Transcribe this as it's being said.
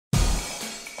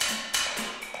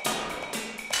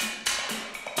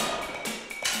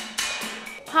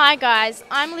Hi guys,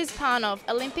 I'm Liz Parnov,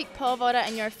 Olympic pole vaulter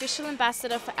and your official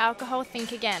ambassador for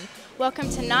Alcohol.Think Again. Welcome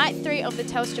to night 3 of the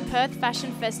Telstra Perth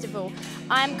Fashion Festival.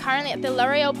 I am currently at the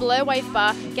L'Oreal Blur Wave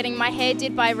Bar getting my hair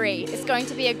did by Ree. It's going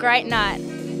to be a great night.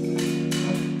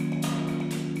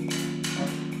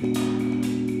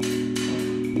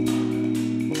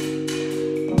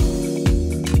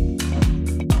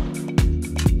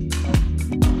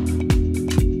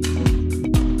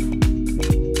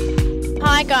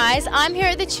 Hi guys, I'm here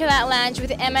at the Chill Out Lounge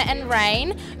with Emma and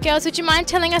Rain. Girls, would you mind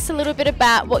telling us a little bit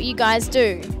about what you guys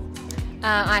do?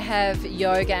 I have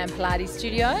yoga and Pilates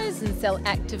studios and sell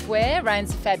activewear.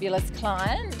 Rain's a fabulous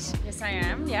client. Yes, I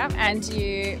am, yeah. And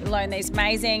you loan these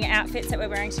amazing outfits that we're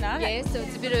wearing tonight. Yeah, so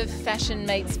it's a bit of fashion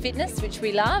meets fitness, which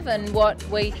we love, and what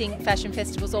we think Fashion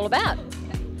Festival's all about.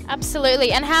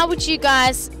 Absolutely. And how would you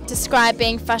guys describe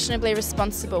being fashionably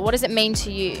responsible? What does it mean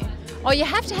to you? Oh, you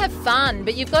have to have fun,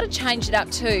 but you've got to change it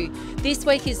up too. This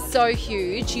week is so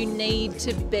huge, you need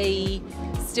to be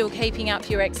still keeping up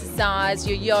your exercise,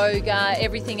 your yoga,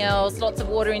 everything else, lots of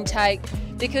water intake,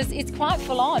 because it's quite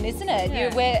full on, isn't it?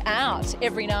 Yeah. We're out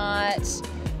every night,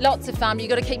 lots of fun, but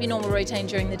you've got to keep your normal routine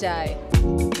during the day.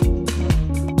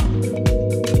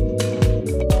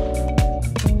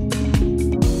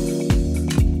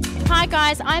 Hi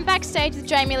guys, I'm backstage with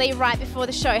Jaime Lee right before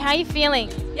the show. How are you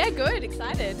feeling? Yeah, good,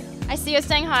 excited. I see you're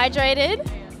staying hydrated.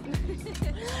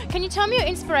 Can you tell me your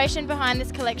inspiration behind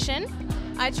this collection?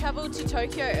 I travelled to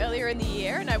Tokyo earlier in the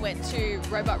year and I went to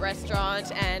Robot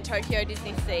Restaurant and Tokyo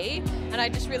Disney Sea, and I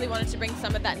just really wanted to bring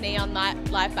some of that neon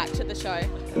life back to the show.